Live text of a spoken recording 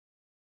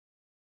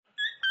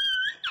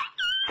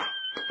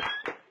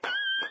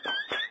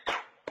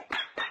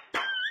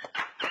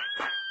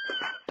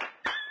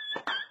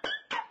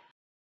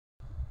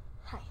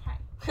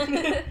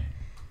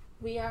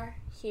We are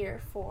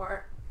here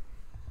for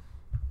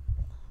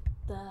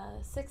the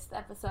 6th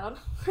episode.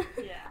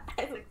 Yeah,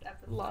 6th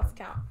episode. Lost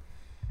count.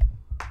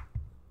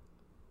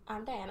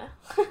 I'm Diana.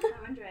 I'm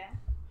Andrea.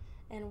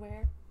 And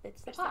we're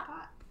Bitch the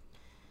Pot.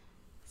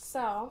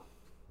 So,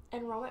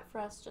 enrollment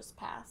for us just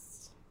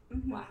passed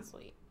last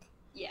week.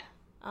 Yeah.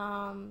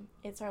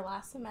 It's our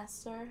last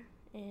semester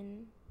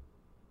in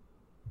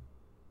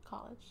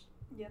college.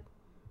 Yep.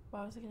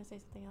 Well, I was going to say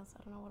something else.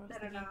 I don't know what I was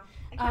thinking. I don't know.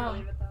 I can't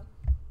believe it, though.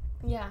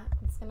 Yeah,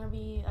 it's going to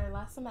be our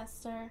last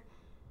semester,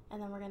 and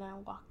then we're going to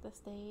walk the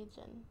stage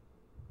and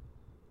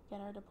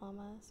get our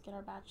diplomas, get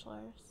our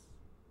bachelors.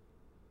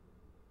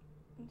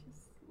 And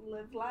just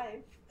live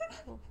life.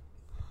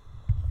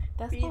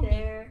 That's Be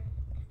there.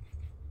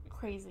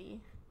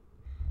 Crazy.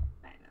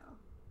 I know.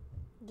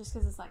 Just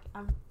because it's like,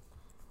 I'm...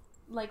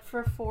 Like,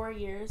 for 4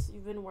 years,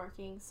 you've been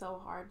working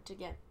so hard to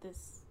get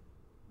this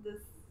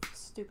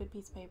stupid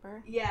piece of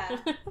paper. Yeah.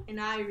 And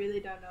I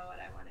really don't know what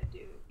I want to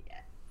do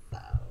yet, so...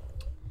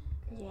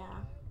 Yeah.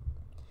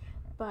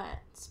 But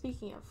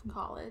speaking of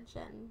college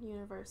and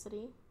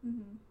university,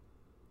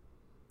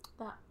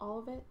 that all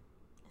of it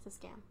is a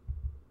scam.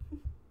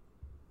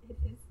 It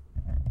is.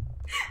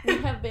 We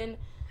have been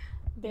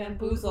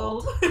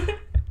bamboozled,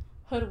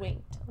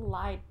 hoodwinked,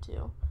 lied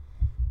to,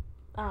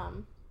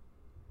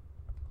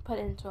 put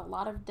into a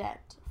lot of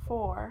debt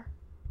for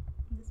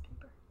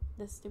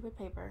this stupid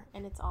paper,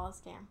 and it's all a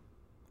scam.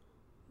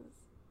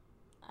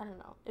 I don't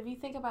know. If you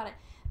think about it,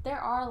 there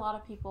are a lot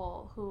of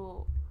people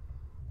who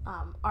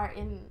are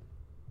in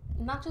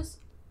not just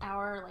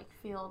our like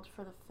field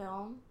for the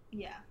film,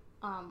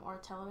 or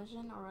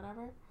television or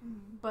whatever,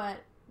 but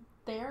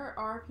there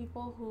are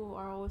people who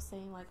are always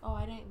saying like, oh,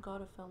 I didn't go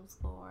to film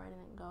school, or I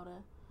didn't go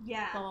to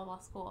blah blah blah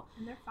school,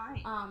 and they're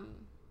fine.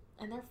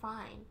 And they're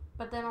fine.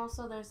 But then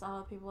also there's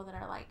other people that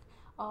are like,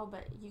 oh,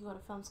 but you go to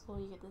film school,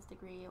 you get this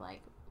degree,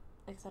 like,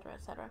 etc.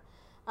 etc.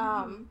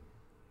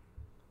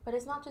 But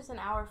it's not just in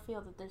our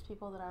field that there's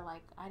people that are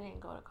like, I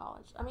didn't go to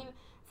college. I mean,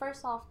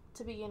 first off,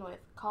 to begin with,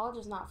 college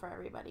is not for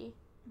everybody.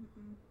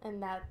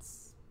 And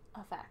that's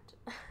a fact.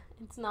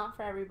 It's not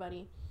for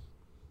everybody.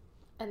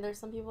 And there's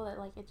some people that,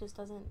 like, it just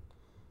doesn't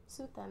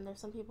suit them. There's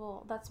some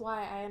people, that's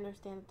why I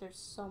understand that there's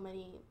so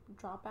many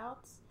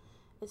dropouts.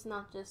 It's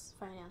not just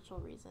financial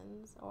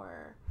reasons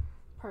or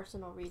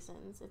personal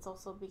reasons. It's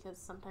also because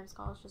sometimes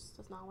college just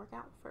does not work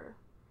out for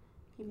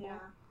people.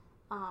 Yeah.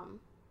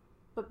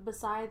 But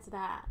besides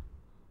that,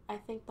 I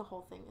think the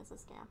whole thing is a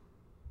scam.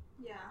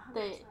 Yeah, 100%.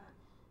 That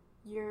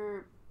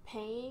you're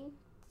paying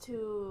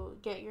to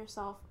get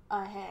yourself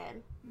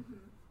ahead.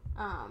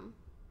 And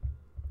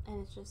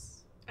it's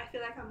just... I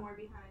feel like I'm more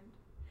behind.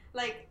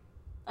 Like...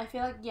 I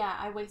feel like, yeah,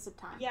 I wasted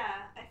time.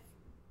 Yeah,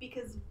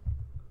 because,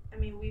 I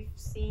mean, we've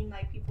seen,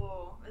 like,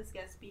 people as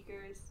guest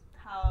speakers,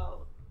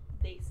 how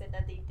they said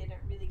that they didn't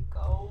really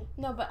go.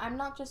 No, but I'm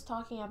not just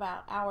talking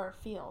about our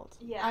field.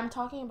 Yeah. I'm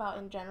talking about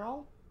in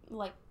general,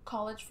 like,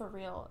 college for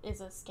real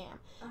is a scam.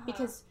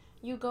 Because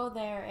you go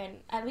there, and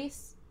at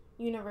least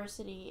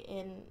university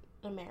in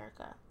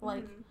America,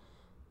 like,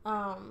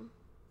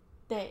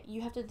 that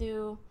you have to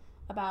do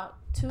about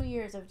 2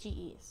 years of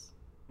GEs.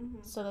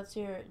 So that's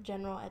your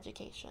general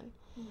education.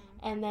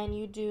 And then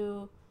you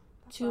do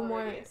that's 2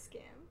 more... a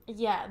scam.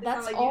 Yeah, It's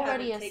that's not like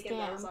already a taken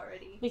scam. those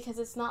already. Because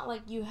it's not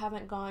like you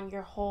haven't gone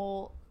your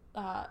whole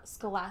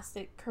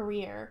scholastic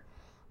career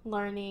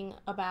learning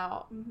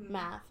about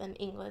math and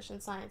English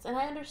and science. And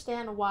I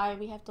understand why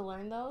we have to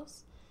learn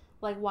those,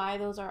 like why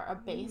those are a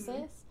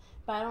basis,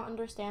 but I don't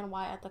understand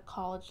why at the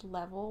college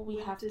level we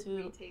have to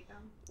retake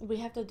them. We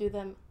have to do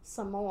them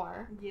some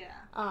more. Yeah.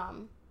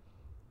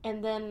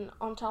 And then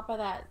on top of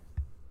that,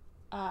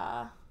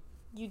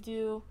 you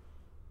do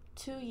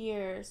 2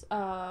 years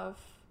of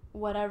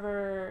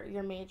whatever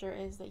your major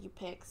is that you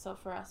pick. So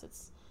for us,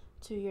 it's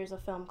 2 years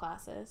of film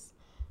classes.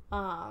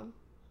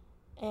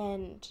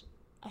 And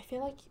I feel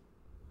like,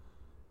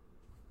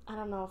 I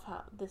don't know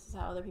if this is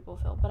how other people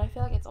feel, but I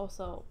feel like it's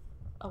also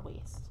a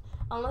waste.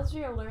 Unless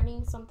you're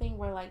learning something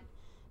where, like,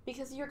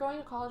 because you're going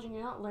to college and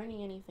you're not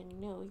learning anything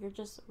new. You're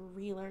just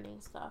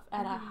relearning stuff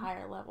at a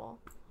higher level.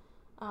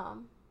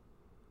 And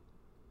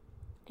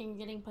you're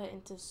getting put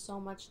into so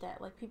much debt.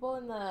 Like, people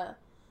in the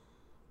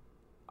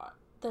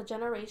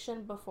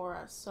generation before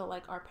us, so,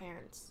 like, our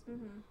parents,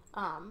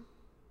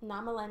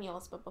 not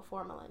millennials, but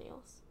before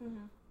millennials,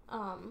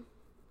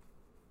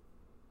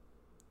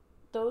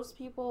 those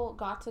people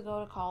got to go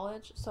to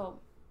college, so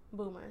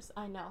boomers,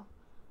 I know.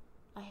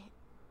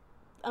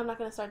 I'm not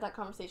going to start that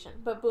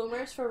conversation, but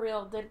boomers for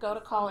real did go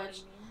to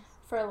college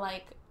for,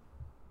 like,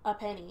 a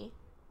penny.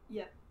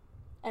 Yep.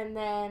 And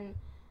then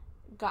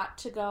got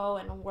to go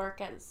and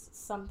work as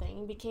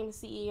something, became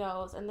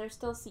CEOs, and they're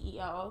still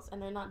CEOs,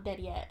 and they're not dead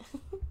yet.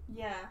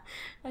 Yeah.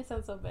 I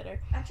sound so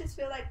bitter. I just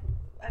feel like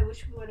I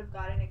wish we would have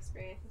gotten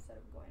experience instead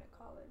of going to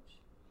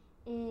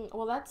college.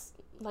 Well, that's,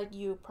 like,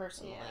 you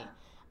personally. Yeah.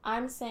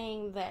 I'm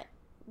saying that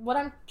what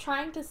I'm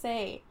trying to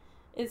say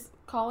is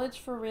college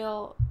for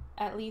real,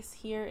 at least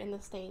here in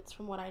the States,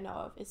 from what I know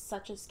of, is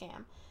such a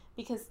scam.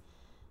 Because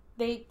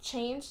they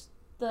changed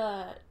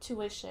the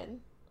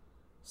tuition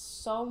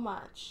so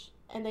much,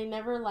 and they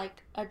never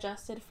like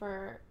adjusted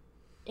for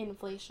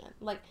inflation.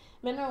 Like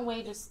minimum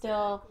wage is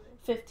still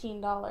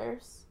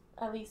 $15,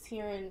 at least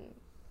here in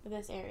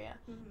this area.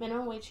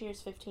 Minimum wage here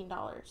is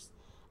 $15.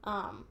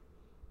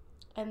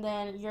 And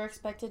then you're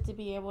expected to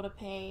be able to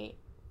pay,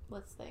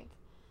 let's think,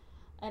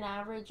 an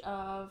average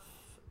of,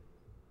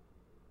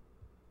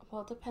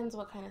 well, it depends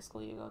what kind of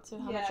school you go to,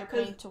 how much you're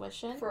paying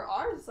tuition. For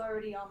ours, it's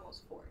already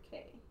almost $4,000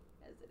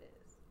 as it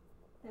is.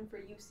 And for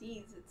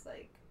UCs, it's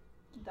like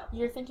double.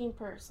 You're thinking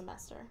per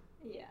semester.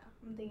 Yeah,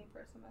 I'm thinking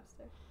per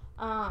semester.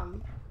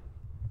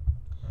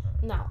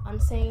 No, I'm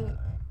saying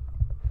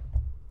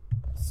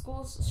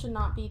schools should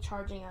not be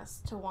charging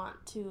us to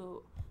want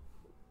to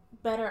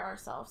better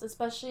ourselves,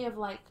 especially of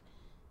like,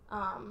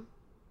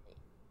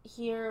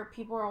 here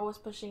people are always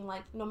pushing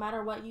like, no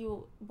matter what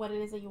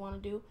it is that you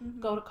want to do,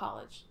 go to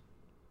college.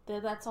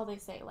 That's all they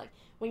say. Like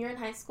when you're in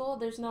high school,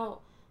 they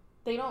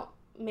don't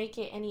make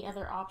it any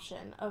other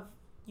option of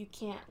you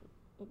can't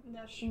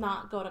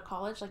not go to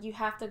college. Like you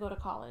have to go to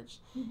college.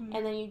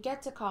 And then you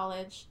get to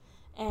college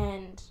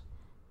and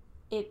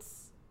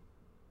it's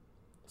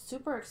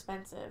super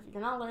expensive.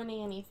 You're not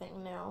learning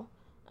anything new.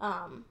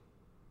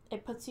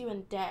 It puts you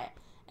in debt.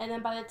 And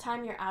then by the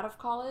time you're out of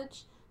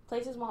college,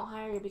 places won't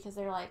hire you because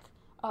they're like,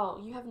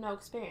 oh, you have no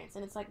experience.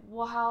 And it's like,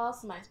 well, how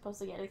else am I supposed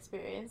to get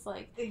experience?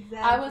 Like, exactly.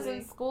 I was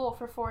in school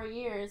for 4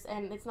 years,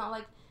 and it's not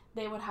like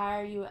they would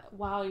hire you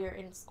while you're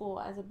in school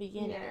as a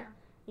beginner.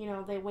 Yeah. You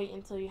know, they wait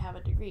until you have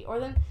a degree. Or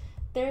then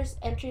there's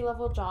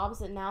entry-level jobs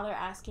that now they're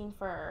asking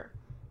for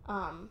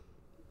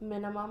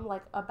minimum,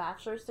 like, a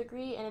bachelor's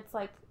degree, and it's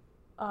like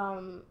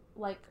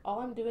all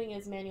I'm doing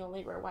is manual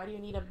labor. Why do you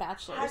need a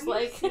bachelor's? Have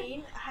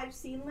you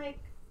seen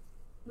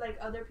like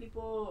other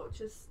people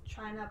just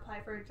trying to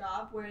apply for a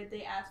job where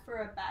they ask for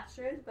a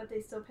bachelor's but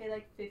they still pay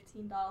like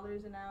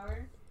 $15 an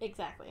hour?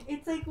 Exactly.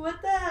 It's like,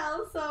 what the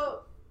hell?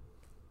 So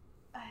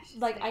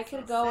like I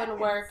could go and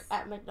work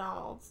at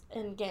McDonald's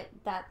and get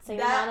that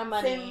same amount of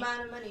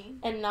money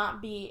and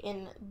not be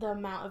in the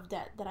amount of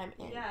debt that I'm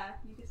in. Yeah,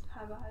 you just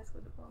have a high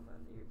school diploma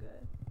and you're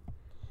good.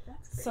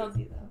 That's crazy, so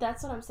though.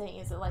 That's what I'm saying,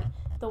 is that like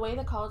the way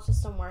the college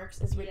system works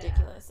is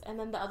ridiculous. And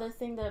then the other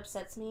thing that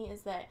upsets me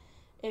is that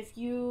if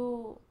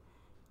you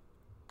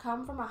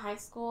come from a high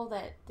school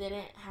that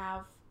didn't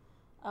have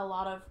a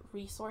lot of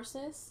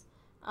resources,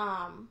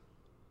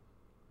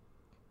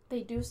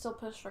 they do still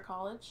push for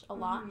college a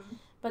lot,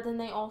 but then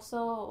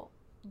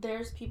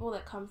there's people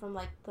that come from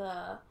like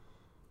the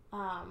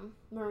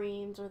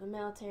Marines or the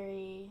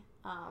military,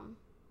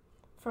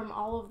 from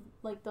all of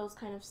like those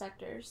kind of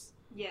sectors.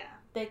 Yeah,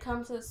 they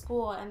come to the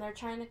school and they're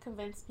trying to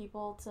convince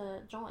people to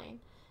join,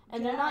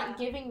 and they're not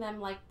giving them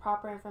like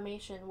proper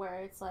information where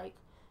it's like,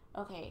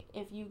 okay,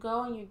 if you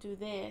go and you do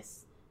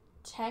this,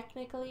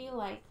 technically,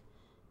 like,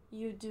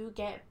 you do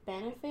get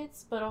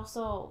benefits, but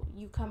also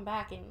you come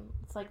back and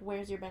it's like,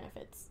 where's your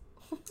benefits?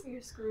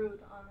 You're screwed,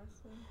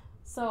 honestly.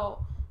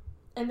 So,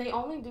 and they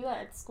only do that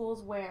at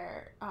schools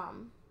where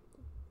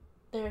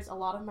there's a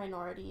lot of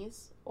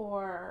minorities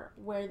or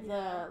where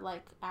the,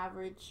 like,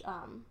 average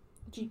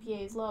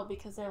GPA is low,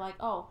 because they're like,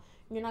 oh,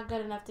 you're not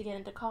good enough to get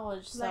into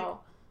college, so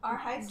like, our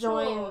high school,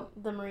 join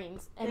the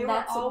Marines. And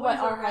that's what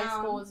our high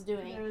school was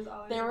doing.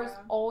 There was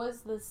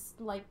always this,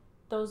 like,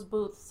 those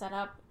booths set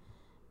up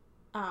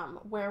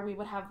where we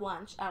would have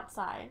lunch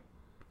outside,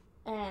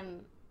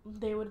 and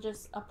they would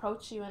just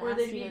approach you and ask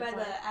you to join. Or they'd be by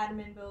the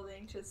admin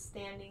building, just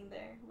standing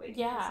there waiting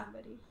for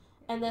somebody.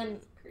 And then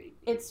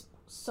it's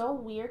so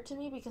weird to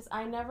me because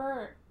I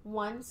never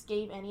once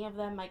gave any of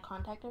them my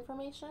contact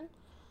information,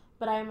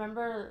 but I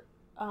remember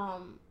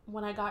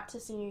when I got to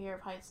senior year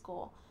of high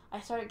school, I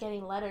started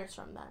getting letters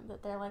from them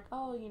that they're like,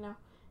 oh, you know,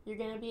 you're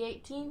gonna be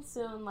 18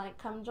 soon, like,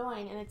 come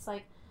join. And it's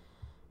like,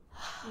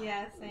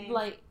 yeah, same.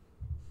 Like,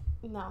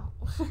 no.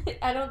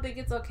 I don't think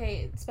it's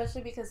okay,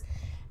 especially because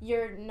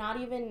you're not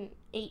even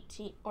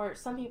 18, or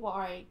some people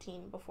are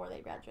 18 before they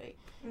graduate.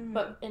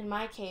 But in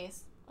my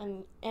case,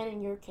 and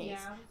in your case,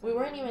 we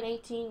weren't even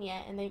 18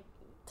 yet, and they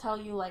tell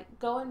you, like,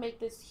 go and make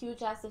this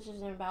huge-ass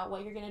decision about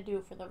what you're going to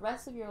do for the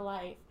rest of your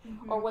life,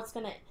 or what's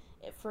going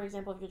to, for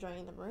example, if you're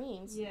joining the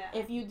Marines,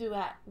 if you do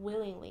that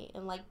willingly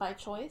and, like, by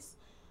choice,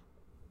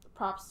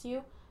 props to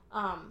you.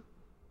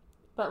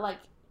 But, like,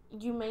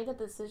 you made a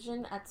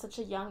decision at such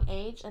a young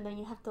age, and then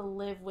you have to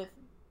live with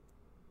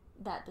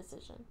that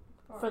decision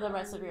for the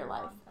rest of your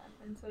life.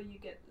 Until you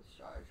get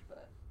discharged,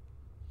 but...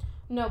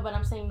 No, but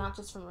I'm saying not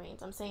just for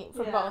Marines. I'm saying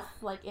for both,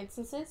 like,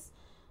 instances,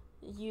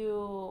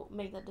 you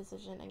make that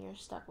decision and you're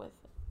stuck with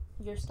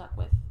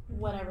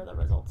whatever the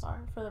results are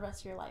for the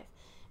rest of your life.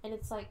 And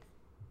it's, like,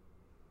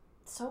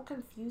 so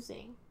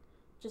confusing.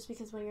 Just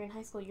because when you're in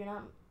high school,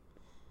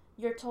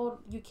 you're told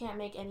you can't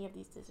make any of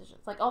these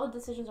decisions. Like, all the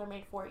decisions are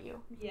made for you.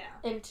 Yeah.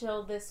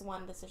 Until this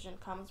one decision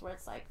comes where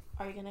it's like,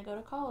 are you going to go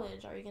to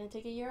college? Are you going to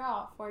take a year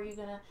off? Or are you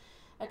going to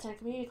attend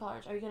community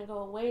college? Are you going to go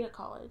away to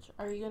college?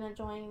 Are you going to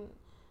join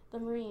the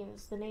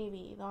Marines, the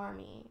Navy, the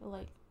Army?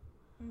 Like,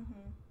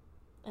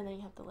 and then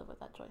you have to live with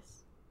that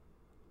choice.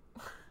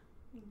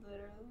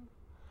 Literally.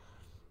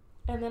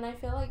 And then I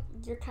feel like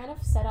you're kind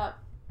of set up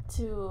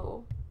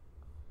to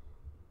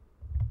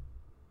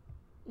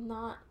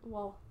not,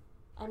 well,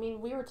 I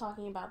mean, we were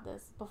talking about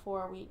this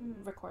before we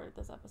recorded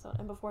this episode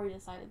and before we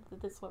decided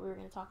that this is what we were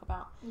going to talk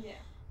about. Yeah.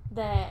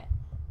 That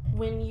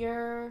when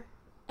you're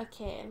a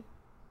kid,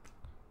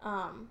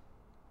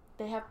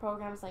 they have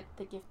programs like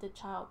the Gifted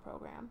Child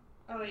program.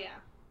 Oh, yeah.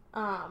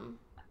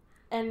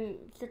 And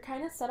you're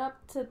kind of set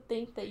up to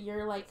think that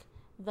you're, like,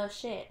 the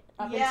shit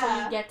up Yeah.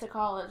 until you get to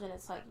college, and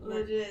it's like,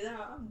 Legit.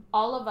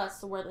 all of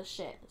us were the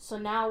shit. So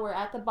now we're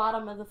at the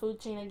bottom of the food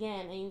chain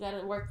again, and you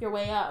gotta work your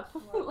way up.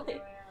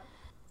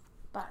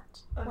 But,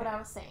 Okay. what I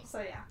was saying,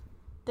 So, yeah.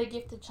 the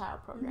Gifted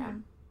Child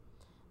program.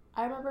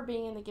 I remember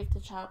being in the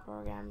Gifted Child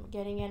program,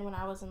 getting in when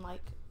I was in,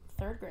 like,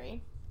 3rd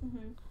grade.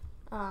 Mm-hmm.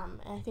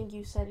 And I think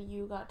you said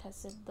you got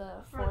tested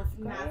the 4th grade.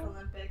 Math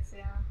Olympics,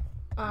 yeah.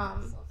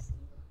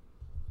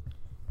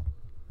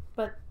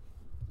 But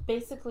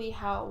basically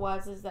how it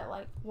was is that,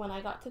 like, when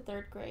I got to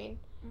 3rd grade,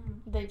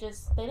 they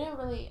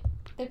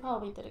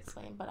probably did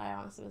explain, but I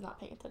honestly was not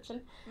paying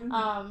attention.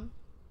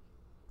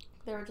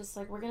 They were just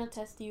like, we're gonna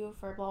test you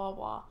for blah blah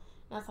blah,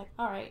 and I was like,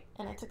 alright,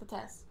 and I took the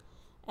test.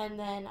 And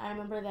then I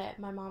remember that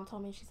my mom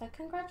told me, she's like,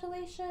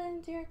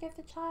 congratulations, you're a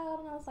gifted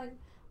child. And I was like,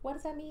 what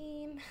does that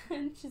mean?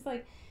 And she's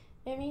like,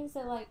 it means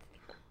that, like,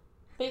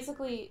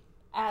 basically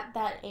at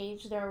that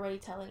age they're already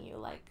telling you,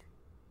 like,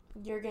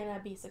 you're gonna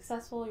be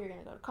successful, you're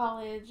gonna go to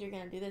college, you're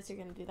gonna do this, you're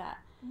gonna do that.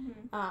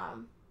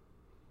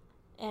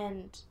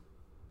 And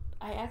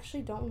I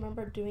actually don't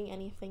remember doing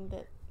anything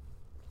that,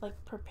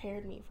 like,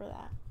 prepared me for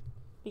that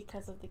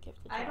because of the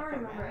Gifted Child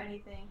program. Remember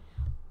anything.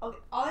 Okay,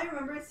 all I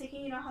remember is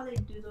taking, you know how they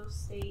do those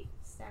state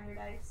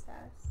standardized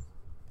tests?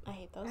 I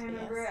hate those. I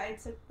remember I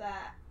took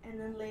that, and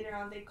then later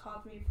on they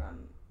called me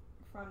from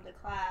the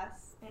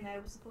class, and I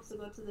was supposed to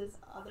go to this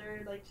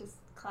other, like, just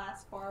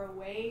class far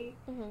away.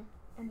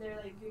 And they're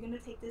like, you're gonna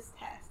take this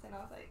test. And I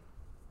was like,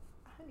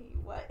 honey,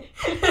 what?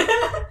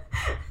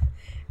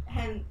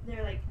 And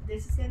they're like,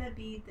 this is gonna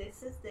be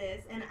this is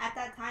this. And at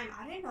that time,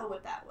 I didn't know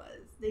what that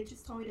was. They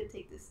just told me to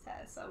take this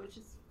test, so I was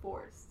just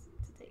forced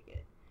to take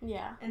it.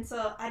 Yeah. And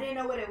so I didn't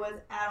know what it was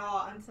at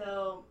all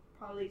until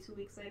probably 2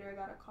 weeks later I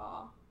got a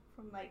call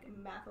from, like,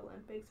 Math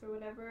Olympics or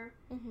whatever.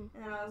 And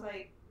I was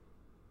like,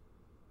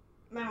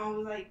 my mom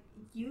was like,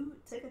 you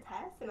took a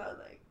test? And I was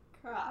like,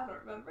 girl, I don't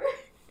remember.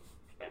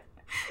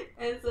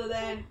 And so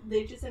then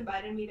they just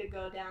invited me to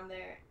go down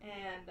there,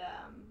 and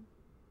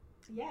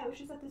yeah, it was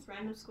just at this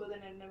random school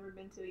that I'd never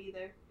been to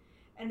either.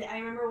 And I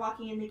remember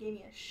walking in, they gave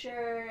me a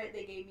shirt,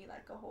 they gave me,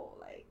 like, a whole,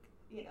 like,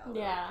 you know,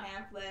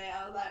 pamphlet.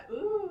 I was like,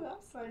 ooh,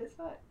 I'm smart as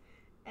fuck.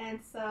 And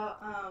so,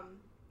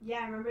 yeah,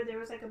 I remember there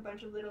was, like, a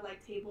bunch of little,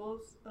 like,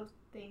 tables of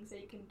things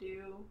that you can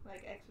do,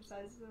 like,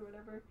 exercises or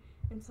whatever.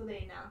 And so they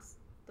announced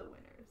the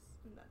winners,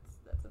 and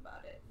that's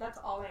about it. That's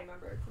all I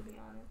remember, to be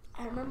honest.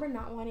 I remember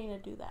not wanting to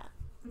do that.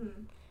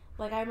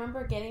 Like, I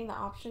remember getting the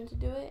option to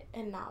do it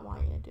and not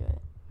wanting to do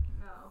it.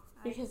 No.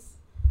 Because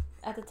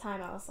at the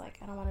time I was like,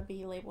 I don't want to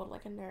be labeled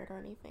like a nerd or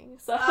anything.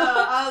 So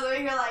I was over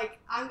here like,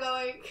 I'm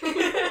going.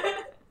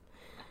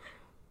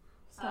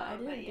 So I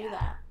didn't do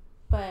that.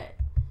 But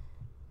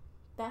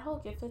that whole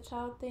Gifted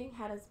Child thing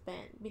had us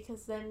bent,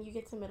 because then you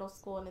get to middle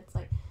school and it's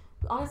like,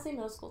 honestly,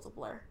 middle school's a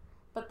blur.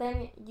 But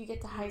then you get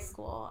to high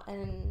school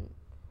and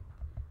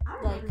I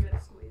don't remember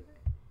middle school either.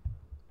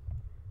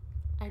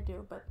 I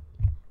do, but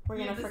we're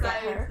gonna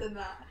forget her.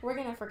 We're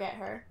gonna forget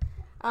her.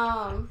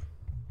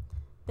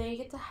 Then you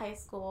get to high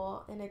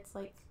school and it's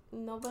like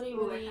nobody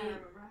really. I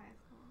remember high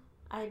school.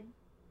 I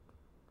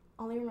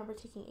only remember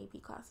taking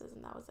AP classes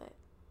and that was it.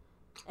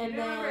 And you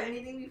don't remember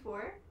anything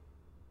before?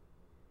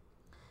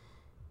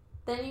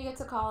 Then you get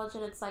to college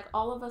and it's like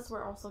all of us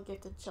were also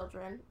gifted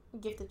children.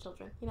 You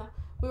know,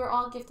 we were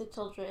all gifted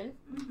children.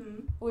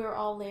 We were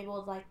all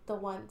labeled like the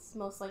ones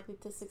most likely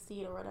to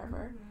succeed or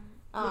whatever.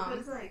 It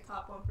was like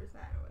top 1% or whatever.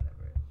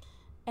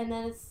 And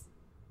then it's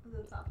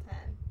the top 10.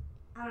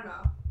 I don't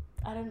know.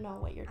 I don't know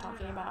what you're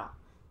talking about.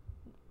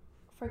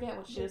 Forget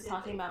what she was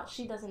talking about.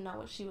 She doesn't know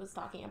what she was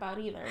talking about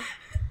either.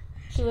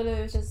 She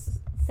literally was just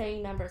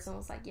saying numbers and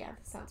was like, yeah,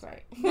 this sounds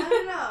right. No.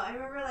 I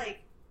remember,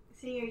 like,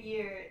 senior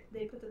year,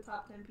 they put the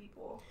top 10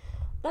 people.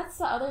 That's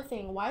the other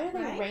thing. Why do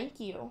they rank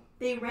you?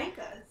 They rank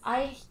us.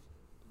 I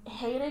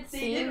hated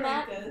seeing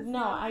that.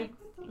 No, I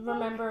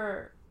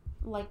remember,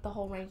 like, the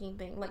whole ranking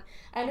thing. Like,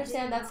 I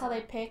understand that's how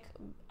they pick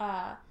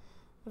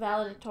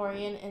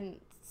valedictorian and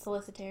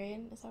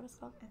solicitarian. Is that what it's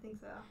called? I think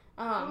so.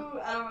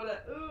 I don't want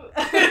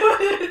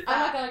to. I'm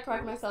not gonna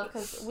correct myself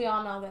because we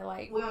all know that,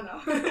 like, we all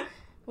know.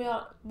 we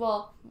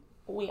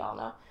all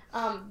know.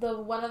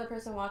 The one other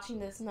person watching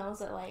this knows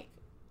that, like,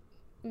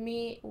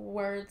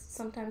 words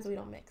sometimes we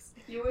don't mix.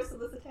 You were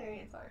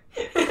solicitarian, sorry.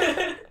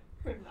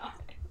 We're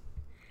not.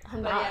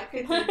 I'm not.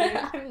 Yeah, continue.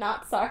 I'm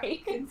not sorry.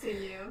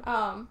 Continue.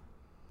 I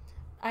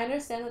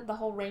understand that the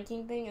whole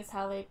ranking thing is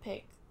how they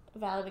pick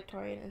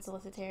valedictorian and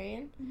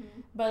solicitarian,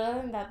 but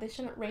other than that, they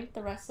shouldn't rank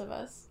the rest of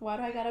us. Why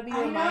do I gotta be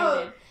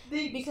reminded?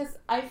 Because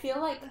I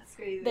feel like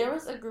there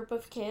was a group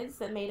of kids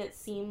that made it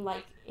seem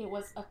like it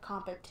was a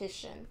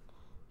competition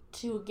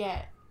to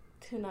get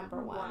to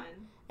number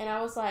one. And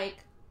I was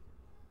like,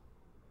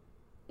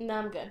 no,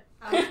 I'm good.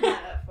 I was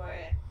not up for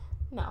it.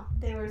 No.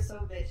 They were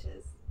so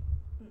vicious.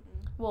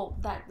 Mm-mm. Well,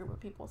 that group of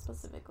people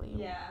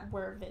specifically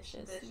were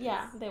vicious.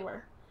 Yeah, they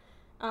were.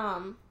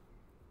 I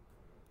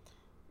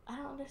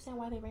don't understand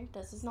why they ranked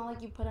us. It's not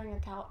like you put on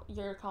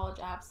your college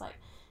apps like,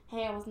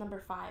 hey, I was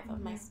number 5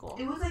 of my school.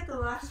 It was like the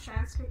last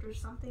transcript or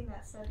something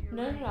that said your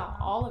rank. No.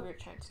 All of your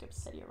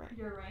transcripts said your rank.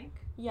 Your rank?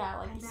 Yeah,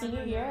 like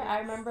senior year, I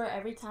remember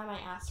every time I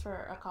asked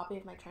for a copy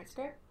of my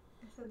transcript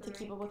to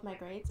keep up with my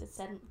grades, it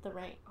said the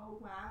rank. Oh,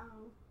 wow.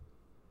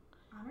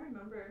 I don't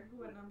remember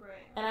what number I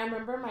am. And I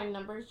remember my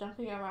numbers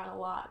jumping around a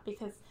lot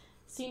because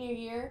senior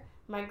year,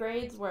 my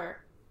grades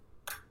were,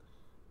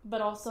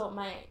 but also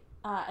my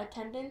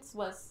attendance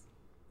was.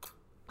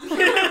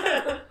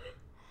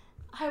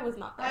 I was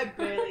not there. I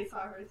barely saw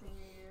her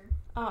senior year.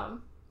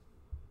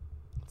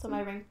 So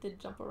my rank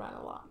did jump around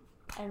a lot.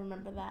 I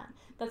remember that.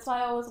 That's why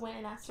I always went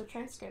and asked for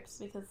transcripts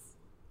because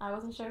I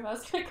wasn't sure if I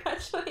was going to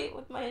graduate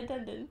with my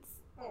attendance.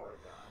 Oh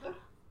my god.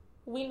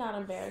 We not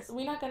embarrassed.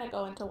 We're not going to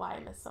go into why I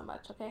missed so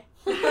much, okay?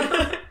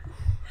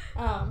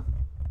 I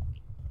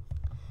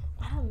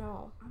don't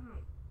know.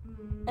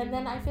 And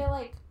then I feel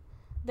like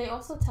they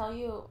also tell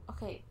you,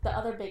 okay, the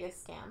other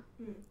biggest scam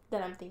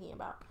that I'm thinking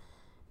about.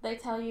 They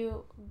tell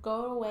you,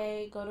 go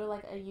away, go to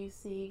like a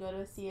UC, go to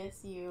a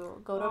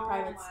CSU, go to a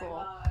private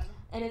school. God.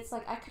 And it's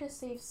like, I could have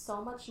saved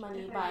so much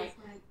money by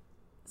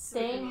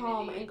staying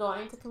home and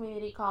going to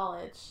community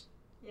college.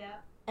 Yeah.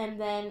 And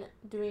then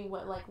doing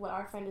what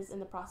our friend is in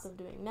the process of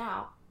doing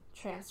now,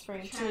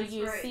 transferring to a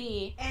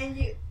UC. And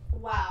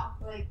wow,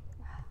 like,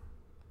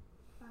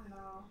 I don't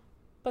know.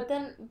 But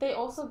then they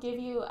also give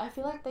you, I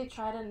feel like they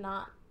try to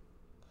not,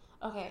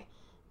 okay,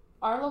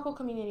 our local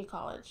community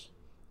college,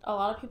 a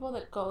lot of people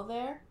that go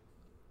there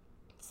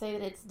say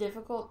that it's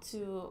difficult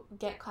to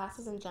get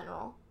classes in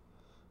general,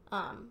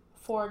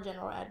 for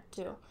general ed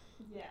too.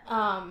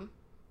 Yeah.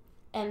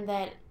 And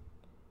that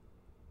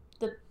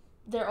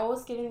they're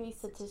always giving these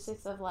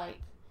statistics of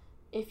like,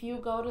 if you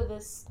go to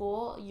this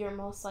school, you're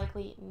most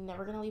likely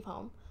never gonna leave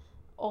home.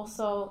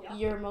 Also,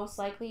 you're most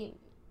likely,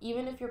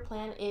 even if your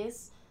plan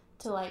is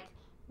to like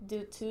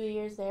do 2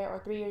 years there or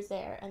 3 years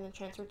there and then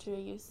transfer to a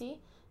UC,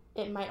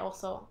 it might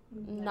also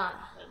not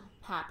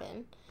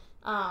happen.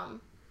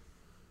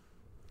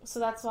 So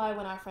that's why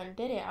when our friend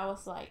did it, I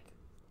was like,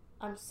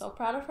 I'm so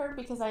proud of her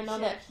because I know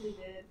that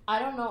I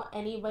don't know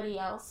anybody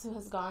else who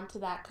has gone to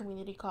that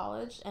community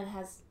college and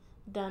has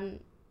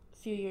done a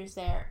few years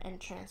there and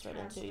transferred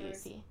into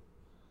UC.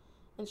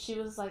 And she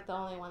was like the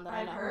only one that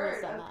I know who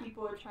has done that.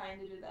 People are trying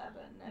to do that,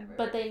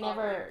 but they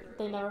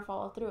never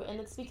follow through. And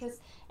it's because,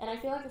 and I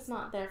feel like it's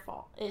not their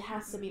fault. It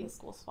has to be the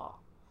school's fault.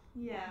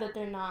 Yeah. That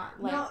they're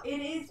not like. No,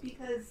 it is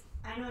because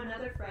I know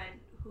another friend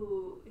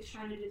who is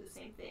trying to do the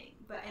same thing.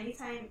 But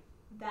anytime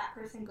that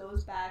person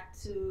goes back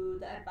to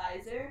the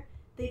advisor,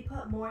 they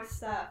put more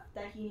stuff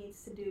that he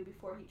needs to do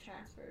before he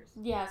transfers.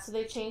 Yeah, so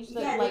they changed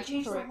the they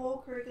changed the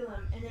whole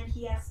curriculum, and then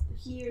he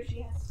or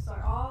she has to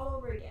start all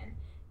over again.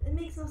 It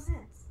makes no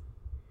sense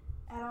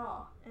at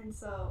all. And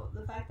so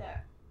the fact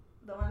that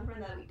the one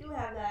friend that we do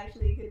have that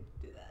actually could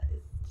do that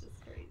is just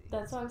crazy.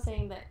 That's why I'm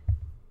saying that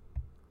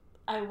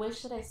I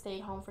wish that I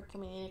stayed home for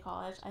community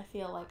college. I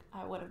feel like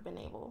I would have been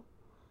able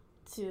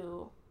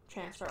to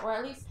transfer, or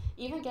at least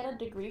even get a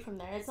degree from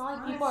there. It's not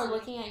like people are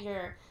looking at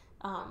your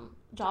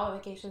job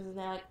applications and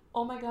they're like,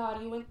 oh my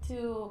god, you went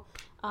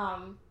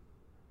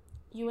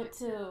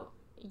to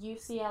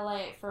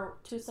UCLA for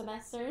 2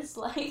 semesters.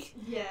 Like,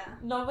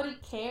 nobody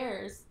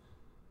cares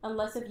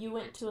unless if you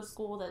went to a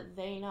school that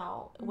they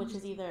know, which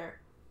is either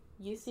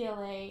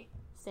UCLA,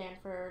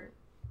 Stanford,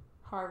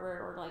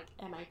 Harvard, or like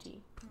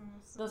MIT.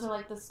 Those are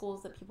like the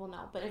schools that people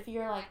know. But if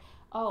you're like,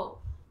 oh,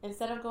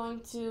 instead of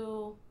going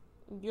to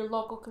your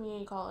local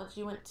community college,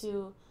 you went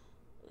to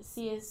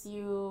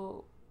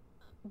CSU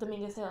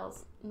Dominguez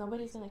Hills,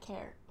 nobody's gonna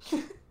care.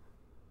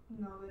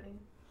 Nobody.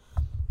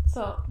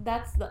 So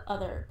that's the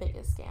other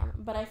biggest scam.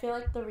 But I feel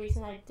like the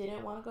reason I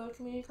didn't want to go to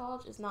community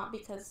college is not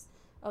because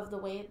of the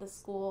way the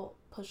school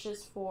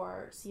pushes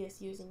for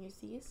CSUs and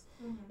UCs.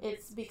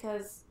 It's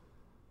because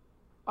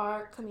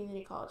our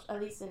community college,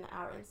 at least in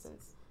our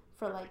instance,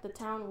 for like the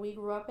town we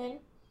grew up in,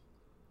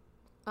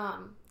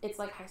 it's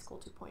like high school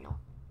 2.0.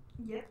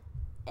 Yep.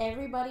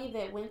 Everybody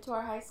that went to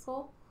our high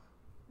school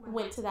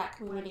went to that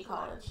community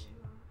college.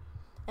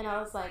 And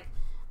I was like,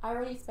 I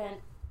already spent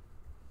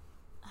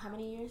how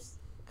many years?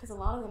 Because a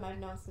lot of them I've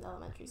known since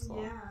elementary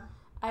school. Yeah.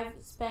 I've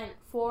spent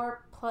 4+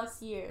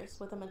 years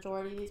with a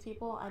majority of these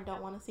people. I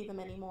don't want to see them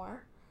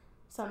anymore.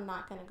 So I'm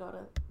not going to go to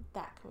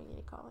that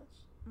community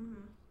college.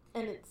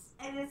 And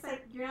it's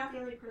like, you're not the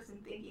only person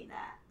thinking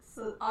that.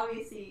 So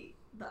obviously,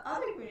 the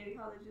other community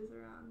colleges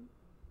around,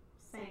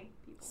 same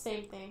people.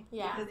 Same thing,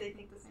 yeah. Because they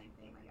think the same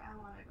thing. Like, I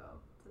want to go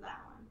to that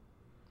one.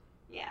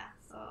 Yeah,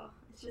 so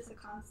it's just a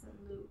constant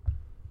loop.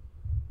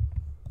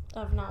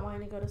 Of not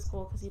wanting to go to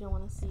school because you don't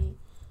want to see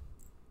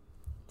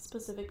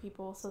specific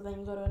people. So then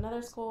you go to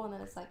another school and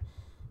then it's like,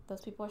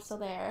 those people are still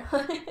there.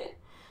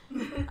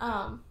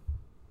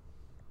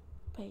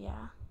 But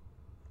yeah,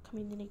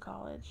 community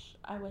college,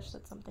 I wish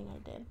that's something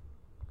I did.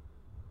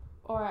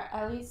 Or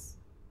at least,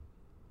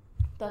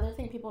 the other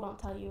thing people don't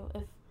tell you,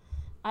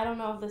 I don't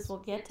know if this will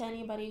get to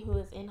anybody who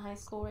is in high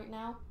school right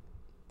now,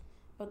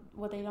 but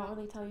what they don't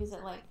really tell you is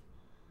that, like,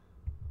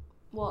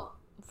 well,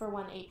 for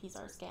one, APs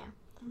are a scam.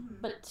 Mm-hmm.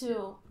 But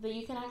two, that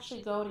you can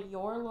actually go to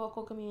your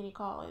local community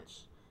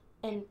college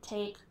and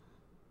take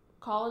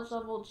college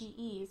level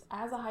GEs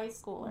as a high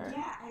schooler.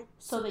 Yeah.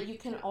 So that you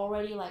can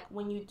already, like,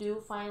 when you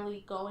do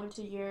finally go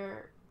into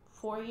your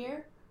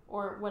 4-year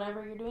or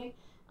whatever you're doing,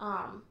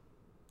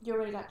 you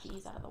already got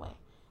GEs out of the way.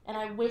 And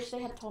I wish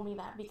they had told me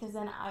that, because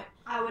then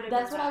I would have.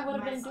 That's what I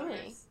would have been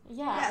doing.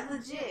 Yeah. Yeah,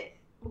 legit.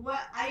 What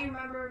I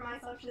remember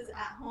myself just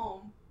at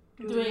home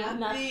doing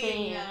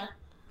nothing.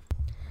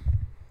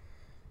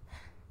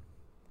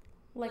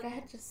 Like I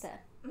had just said,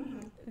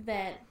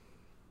 that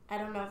I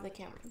don't know if the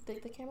camera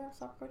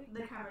stopped recording.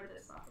 The camera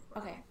did stop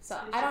recording. Okay, so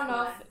I don't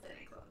know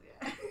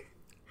if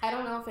I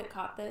don't know if it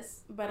caught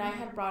this, but I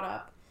had brought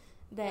up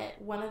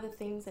that one of the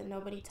things that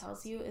nobody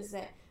tells you is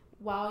that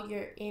while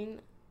you're in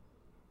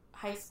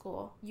high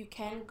school, you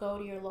can go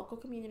to your local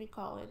community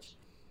college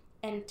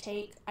and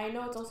take, I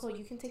know it's also,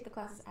 you can take the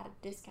classes at a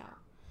discount.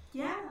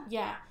 Yeah.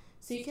 Yeah.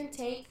 So you can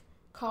take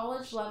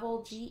college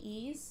level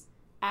GEs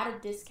at a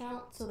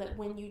discount, so that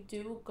when you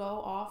do go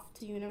off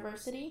to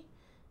university,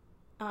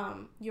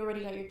 you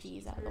already got your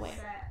GEs out of the way.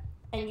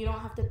 And you don't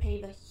have to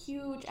pay the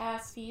huge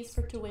ass fees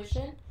for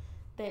tuition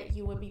that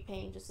you would be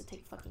paying just to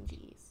take fucking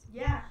GEs.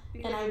 Yeah,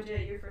 because you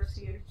did your first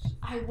year.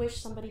 I wish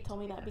somebody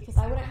told me that, because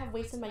I wouldn't have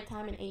wasted my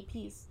time in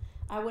APs.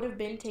 I would have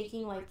been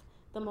taking, like,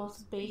 the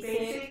most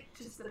basic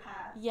just the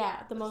path.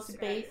 Yeah,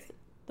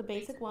 the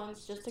basic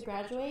ones just to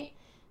graduate,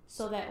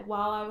 so that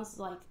while I was,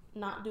 like,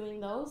 not doing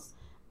those,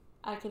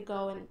 I could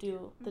go and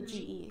do the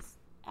GEs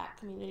at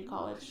community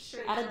college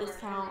at a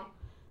discount,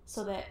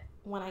 so that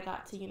when I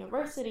got to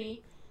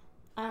university,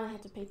 I only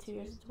had to pay 2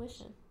 years of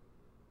tuition.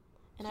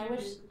 And I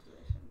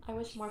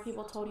wish more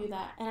people told you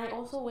that. And I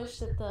also wish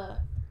that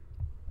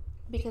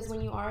because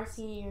when you are a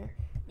senior,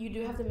 you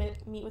do have to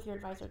meet with your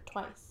advisor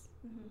twice.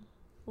 Mm-hmm.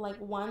 Like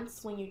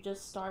once when you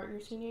just start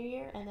your senior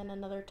year, and then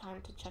another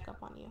time to check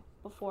up on you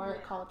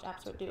before college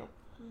apps are due.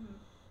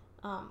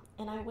 Mm-hmm.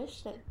 And I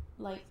wish that,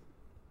 like,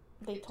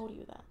 they told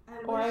you that.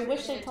 I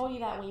wish they told you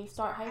that when you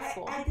start high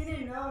school. I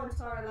didn't know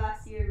until our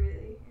last year,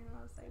 really. And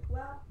I was like,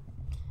 well,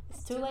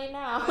 it's too late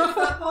now. What's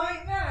the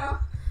point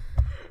now?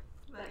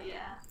 But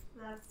yeah,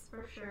 that's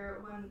for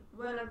sure one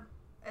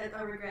of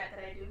a regret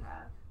that I do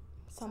have.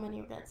 So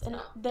many regrets.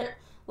 And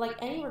like,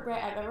 any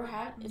regret I've ever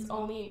had is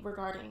only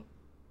regarding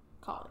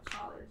college.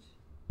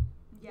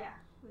 Yeah,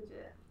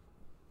 legit.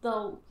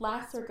 The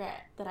last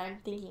regret that I'm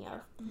thinking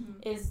of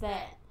is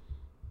that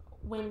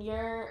when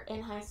you're in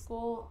high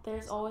school,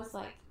 there's always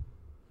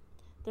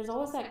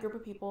that group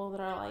of people that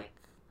are like,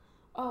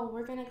 oh,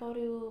 we're gonna go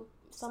to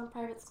some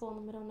private school in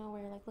the middle of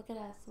nowhere, like, look at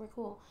us, we're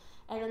cool.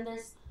 And then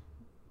there's,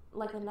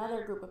 like,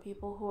 another group of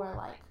people who are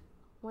like,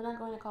 we're not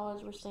going to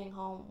college, we're staying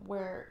home,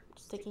 we're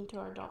sticking to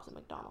our jobs at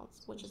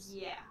McDonald's, which is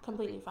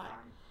completely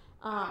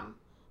fine.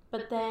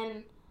 But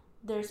then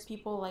there's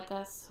people like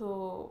us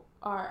who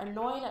are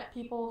annoyed at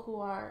people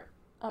who are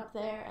up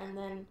there, and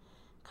then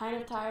kind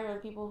of tired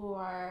of people who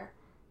are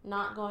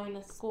not going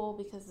to school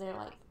because they're,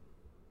 like,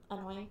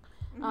 annoying.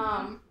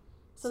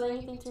 So then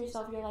you think to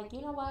yourself, you're like,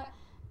 you know what?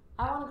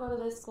 I want to go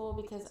to this school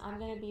because I'm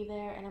going to be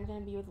there and I'm going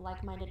to be with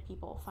like-minded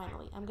people,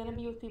 finally. I'm going to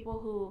be with people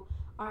who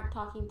aren't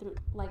talking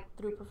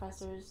through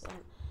professors, and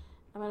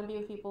I'm going to be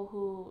with people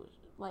who,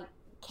 like,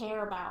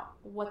 care about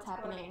what's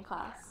happening in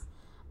class.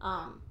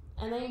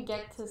 And then you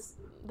get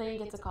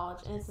to college,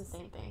 and it's the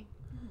same thing.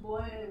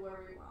 Boy, were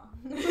we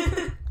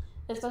wrong.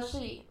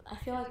 Especially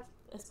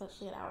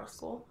at our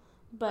school.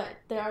 But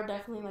there are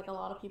definitely, like, a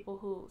lot of people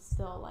who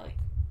still, like,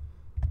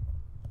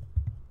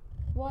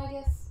 well, I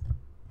guess,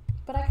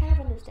 but I kind of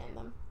understand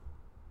them.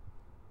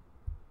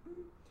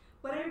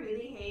 What I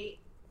really hate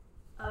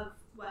of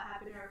what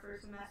happened in our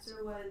first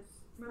semester was,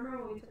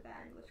 remember when we took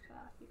that English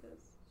class because,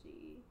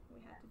 we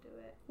had to do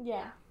it?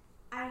 Yeah.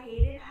 I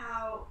hated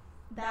how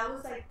that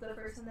was, like, the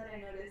first time that I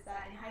noticed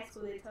that in high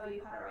school they tell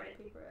you how to write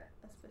a paper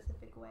a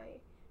specific way,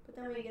 but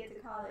then when you get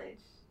to college,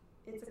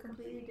 it's a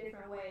completely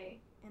different way,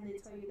 and they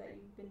tell you that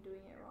you've been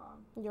doing it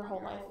wrong your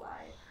whole life.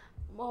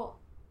 Well,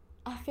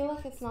 I feel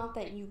like it's not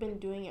that you've been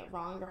doing it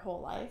wrong your whole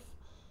life,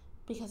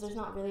 because there's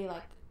not really,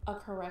 like, a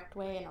correct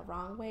way and a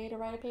wrong way to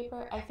write a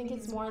paper. I think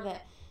it's more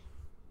that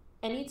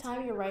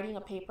anytime you're writing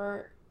a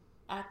paper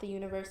at the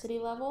university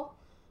level,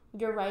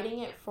 you're writing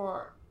it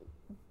for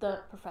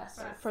the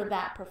professor, for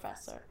that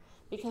professor.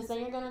 Because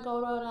then you're going to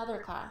go to another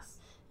class,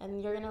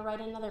 and you're going to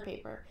write another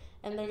paper,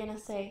 and they're going to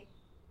say,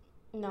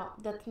 no,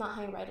 that's not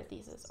how you write a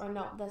thesis, or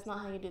no, that's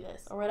not how you do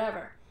this, or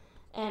whatever.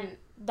 And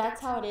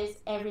that's how it is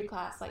every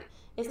class. Like,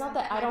 it's not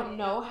that I don't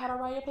know how to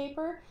write a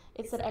paper,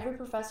 it's that every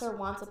professor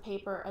wants a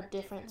paper a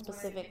different,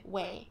 specific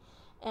way.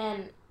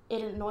 And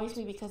it annoys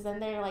me because then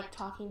they're, like,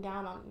 talking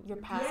down on your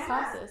past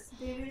classes.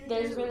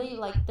 There's really,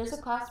 like, there's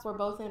a class we're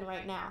both in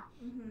right now.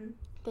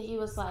 that he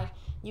was like,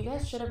 you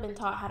guys should have been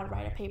taught how to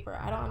write a paper.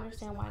 I don't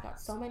understand why I got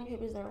so many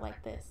papers that are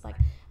like this. Like,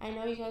 I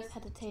know you guys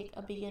had to take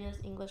a beginner's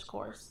English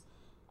course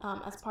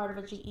as part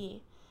of a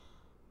GE,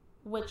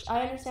 which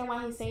I understand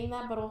why he's saying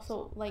that, but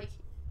also, like,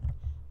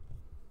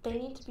 they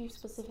need to be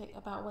specific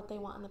about what they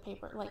want in the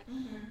paper. Like,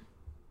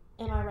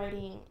 am I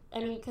writing, I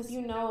mean, because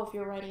you know if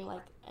you're writing,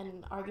 like,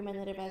 an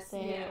argumentative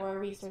essay or a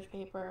research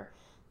paper,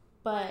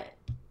 but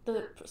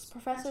the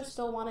professor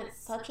still wanted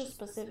such a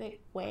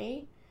specific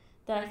way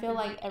that I feel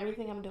like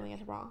everything I'm doing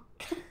is wrong.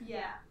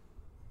 Yeah,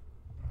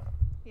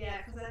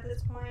 because at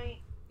this point,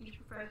 each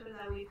professor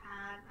that we've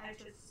had, I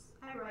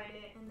write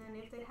it, and then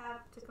if they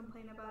have to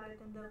complain about it,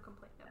 then they'll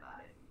complain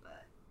about it,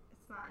 but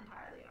it's not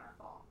entirely our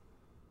fault.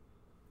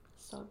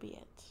 So be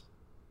it.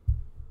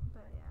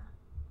 But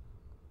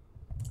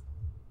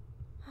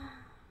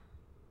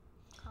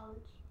yeah.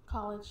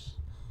 College.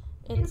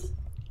 It's,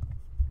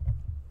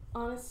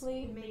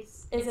 honestly,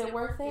 is it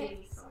worth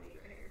it?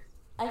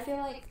 I feel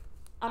like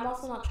I'm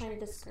also not trying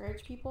to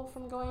discourage people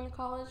from going to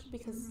college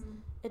because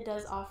it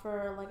does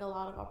offer, like, a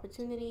lot of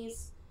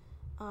opportunities,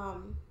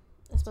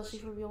 especially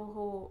for people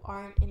who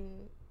aren't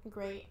in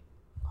great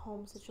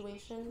home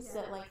situations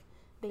that, like,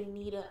 they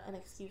need an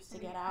excuse to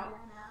get out.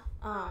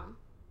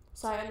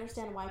 So I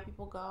understand why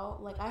people go.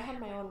 Like, I had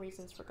my own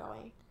reasons for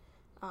going.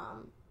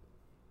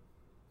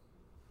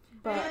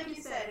 But like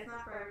you said, it's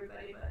not for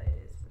everybody, but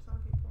it is for some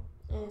people.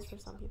 It is for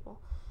some people.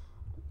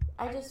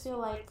 I just feel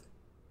like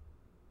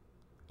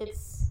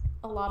it's,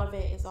 a lot of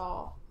it is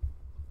all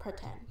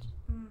pretend.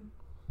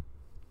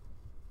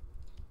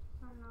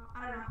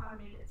 I don't know how I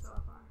made it so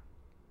far.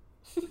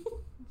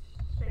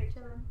 Straight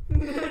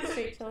chilling.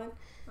 Straight chilling?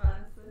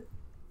 Honestly.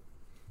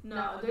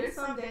 No, there's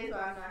some days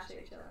where I'm not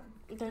straight chilling.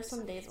 There's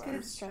some days where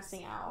I'm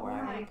stressing out, where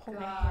I want to pull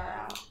my hair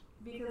out.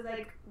 Because,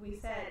 like we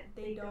said,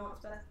 they don't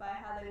specify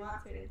how they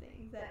want certain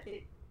things. That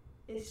it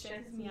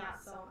stresses me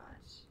out so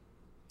much.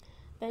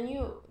 Then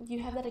you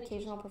have that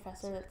occasional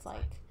professor that's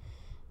like,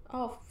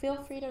 oh,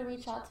 feel free to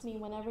reach out to me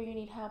whenever you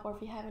need help or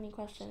if you have any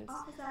questions.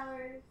 Office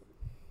hours.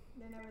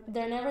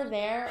 They're never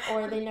there,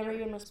 or they never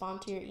even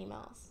respond to your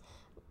emails.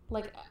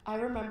 Like, I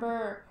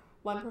remember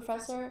one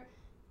professor,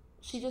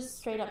 she just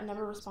straight up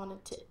never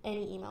responded to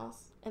any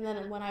emails. And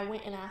then when I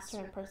went and asked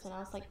her in person, I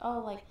was like,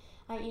 oh, like,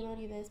 I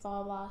emailed you this,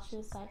 blah, blah, blah. She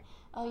was like,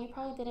 oh, you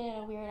probably did it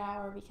at a weird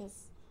hour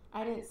because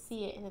I didn't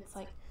see it. And it's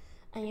like,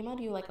 I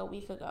emailed you like a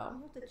week ago.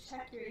 You have to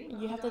check your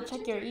emails. You have to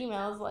check your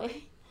emails,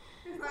 like.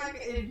 It's like,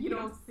 if you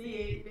don't see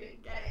it, you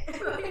didn't get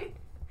it.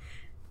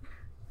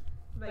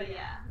 But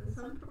yeah,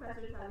 some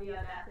professors have the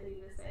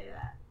audacity to say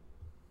that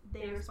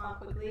they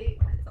respond quickly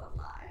when it's a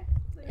lie.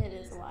 Like, it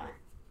is a lie.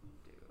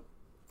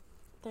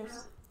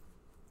 There's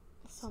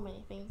so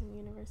many things in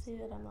university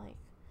that I'm like,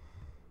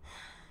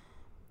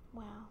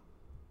 wow.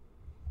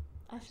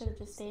 I should have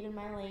just stayed in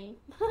my lane.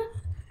 I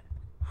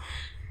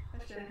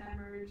should have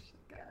hemorrhaged.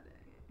 God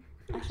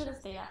dang it. I should have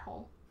stayed at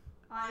home.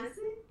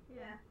 Honestly?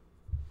 Yeah.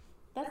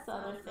 That's the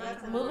other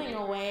thing. Moving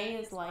away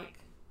is like,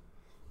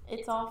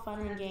 it's all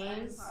fun and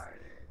games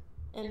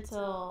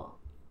until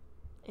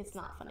it's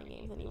not fun and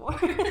games anymore.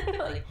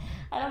 Like,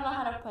 I don't know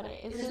how to put it.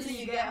 It's just just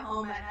you get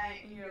home at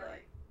night and you're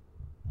like,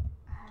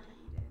 I haven't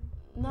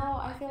eaten. No,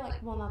 I feel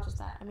like, well, not just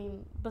that. I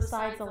mean,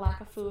 besides the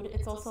lack of food,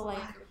 it's also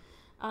like,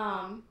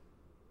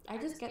 I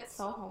just get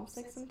so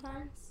homesick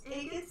sometimes.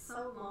 It gets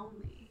so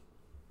lonely.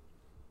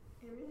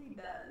 It really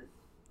does.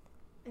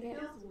 It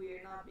feels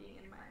weird not being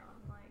in my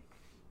own, like,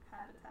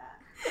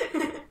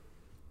 habitat.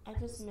 I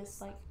just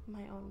miss, like,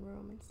 my own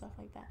room and stuff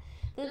like that.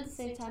 But at the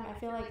same time, I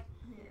feel like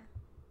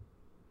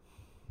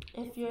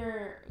if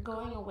you're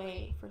going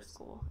away for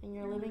school and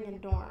you're living in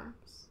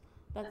dorms,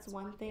 that's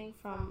one thing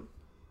from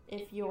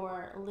if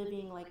you're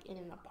living, like, in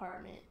an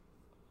apartment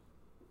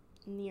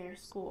near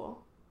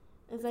school.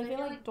 Is I feel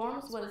like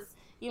dorms was,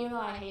 even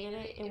though I hated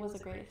it, it was a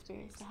great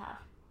experience to have.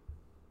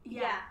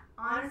 Yeah,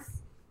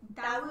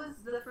 that was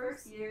the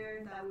first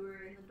year that we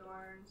were in the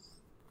dorms.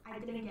 I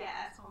didn't get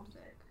as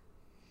homesick.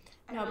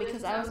 No,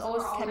 because I was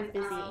always kept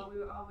busy. We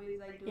were always,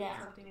 like, doing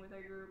something with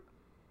our group.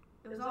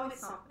 It was always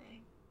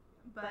something.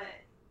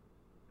 But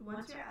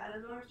once you're out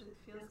of dorms, it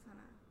feels kind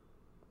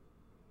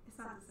of, it's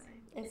not the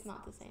same. It's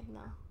not the same,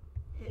 no.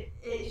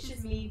 It's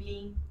just me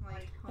being,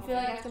 like, home. I feel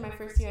like after my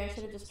first year, I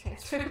should have just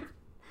transferred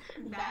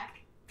back.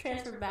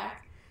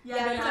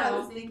 Yeah, that's what I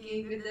was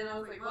thinking, but then I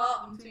was like,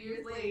 well, I'm 2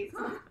 years late.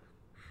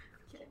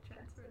 Can't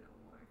transfer no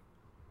more.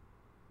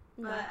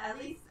 No. But at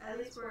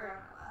least we're on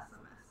our last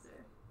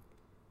semester.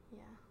 Yeah.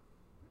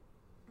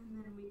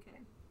 And then we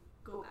can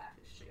go back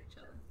to straight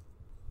chilling.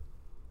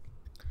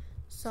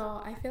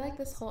 So I feel like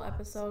this whole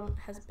episode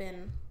has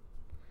been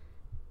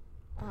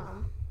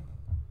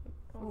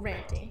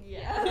ranting.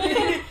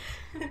 Yeah.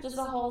 Just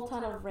a whole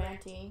ton of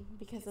ranting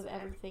because of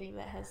everything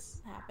that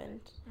has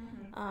happened.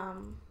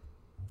 Mm-hmm.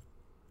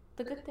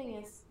 The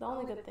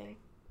only good thing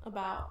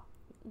about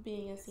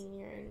being a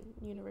senior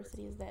in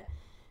university is that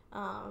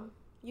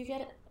you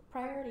get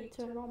priority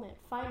to enrollment.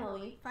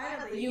 Finally,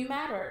 you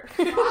matter.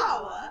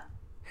 Wow.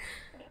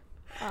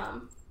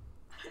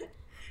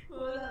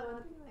 What was that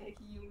one thing? Like,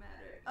 you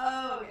matter.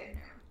 Oh, okay.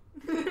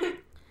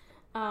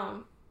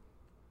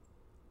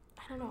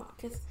 I don't know,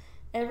 because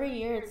every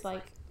year it's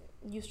like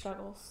you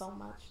struggle so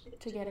much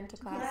to get into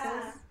classes.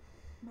 Yeah.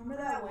 Remember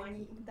that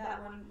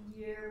one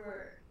year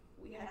where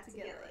we had to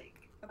get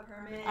like a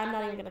permit? I'm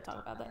not even gonna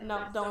talk about that.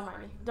 No, don't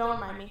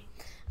remind me.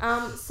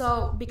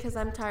 So because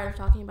I'm tired of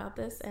talking about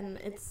this and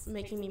it's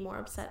making me more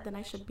upset than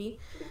I should be.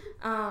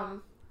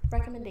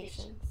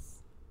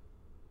 Recommendations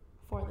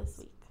for this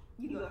week.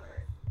 You go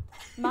first.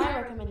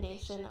 My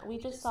recommendation, we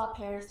just saw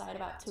Parasite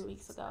about 2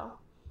 weeks ago.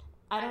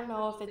 I don't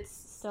know if it's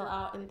still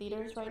out in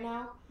theaters right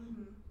now,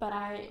 but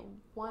I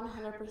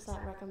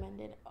 100% recommend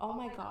it. Oh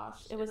my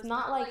gosh. It was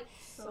not like,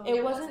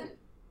 it wasn't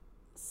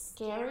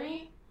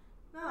scary.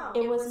 No.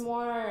 It was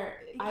more,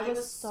 I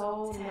was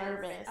so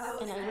nervous.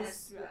 And I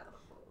was,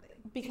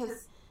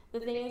 because the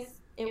thing is,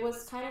 it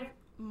was kind of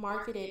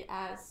marketed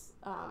as,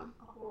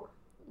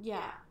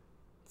 yeah,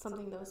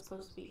 something that was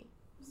supposed to be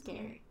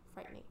scary,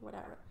 frightening,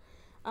 whatever.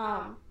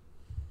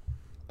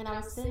 And I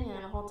was sitting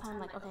there the whole time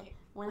like, okay,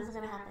 when is it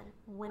going to happen?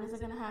 When is it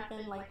going to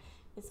happen? Like,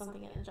 is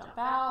something going to jump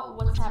out?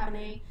 What's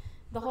happening?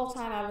 The whole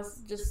time I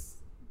was just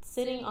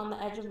sitting on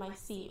the edge of my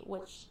seat,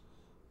 which,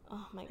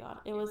 oh my God,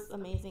 it was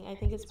amazing. I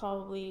think it's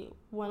probably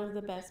one of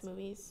the best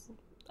movies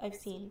I've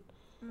seen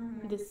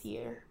this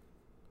year.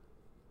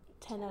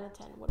 10 out of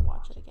 10 would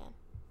watch it again.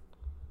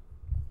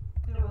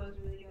 It was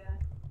really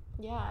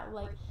good. Yeah,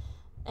 like,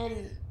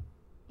 and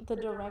the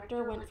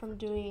director went from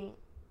doing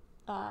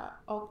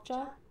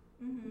Okja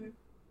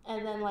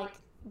and then like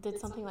did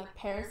something like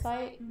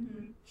Parasite.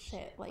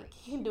 Shit, like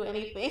he can do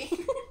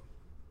anything.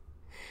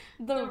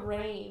 The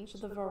range,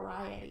 the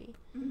variety,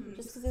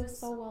 just because it was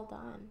so well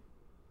done.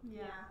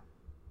 Yeah.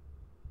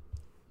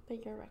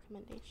 But your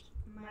recommendation?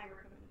 My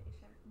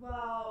recommendation.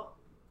 Well,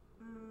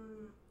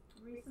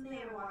 recently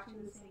I've been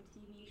watching the same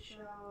TV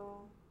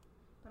show,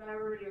 but I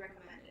already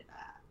recommended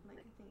that, like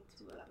I think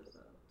 2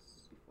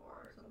 episodes before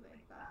or something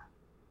like that.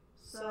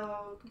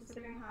 So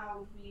considering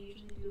how we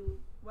usually do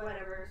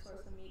whatever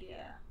source of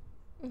media,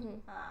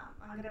 I'm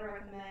gonna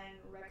recommend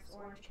Rex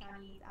Orange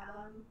County's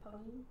Alan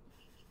Pony,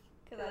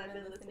 because I've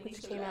been listening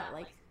Which to came that out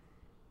like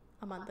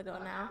a month ago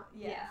now.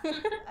 Yeah,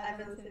 I've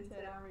been listening to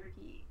it on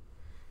repeat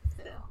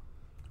still.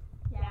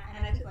 Yeah,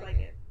 and I just like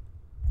it.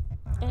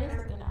 It is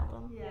a good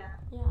album. Yeah.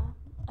 Yeah.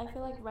 I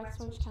feel like Rex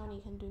Orange County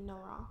can do no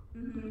wrong.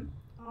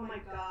 Oh my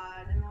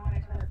God! And then when I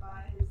tried to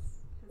buy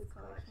his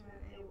collection,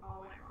 it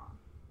all went wrong.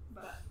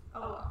 But oh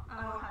well,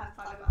 I don't have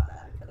to talk about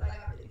that because I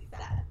got really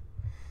sad.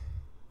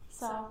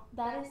 So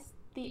that is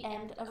the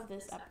end of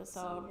this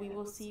episode. We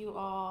will see you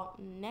all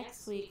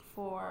next week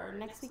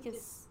next week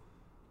is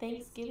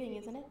Thanksgiving,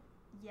 isn't it?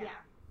 Yeah,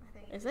 I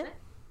think. Is it?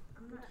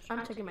 I'm not sure.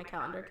 I'm checking my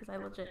calendar because I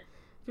legit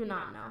do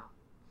not know.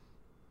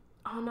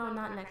 Oh no,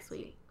 not next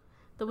week.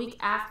 The week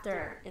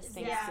after is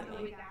Thanksgiving. Yeah,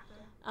 the week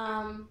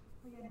after.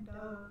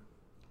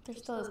 There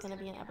still is going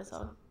to be an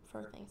episode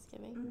for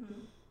Thanksgiving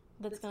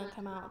that's going to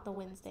come out the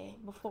Wednesday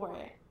before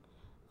it.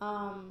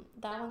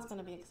 That one's going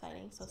to be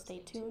exciting, so stay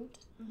tuned.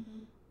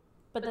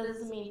 But that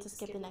doesn't mean to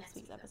skip the next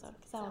week's episode,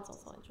 because that one's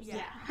also interesting.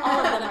 Yeah.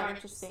 All of them are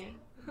interesting.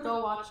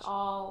 Go watch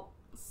all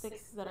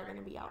 6 that are going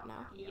to be out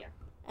now. Yeah.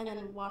 And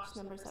then watch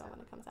number 7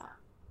 when it comes out.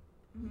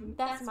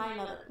 That's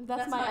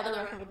my other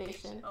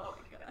recommendation. Oh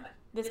my God.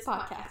 This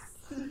podcast.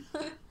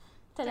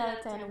 10 out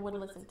of 10 would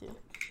listen to.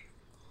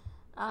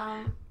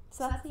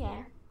 So that's the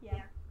end.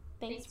 Yeah.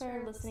 Thanks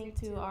for listening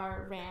to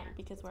our rant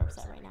because we're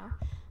upset right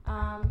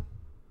now.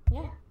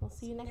 Yeah, we'll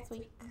see you next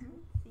week. See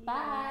you. Bye.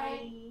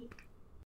 Bye.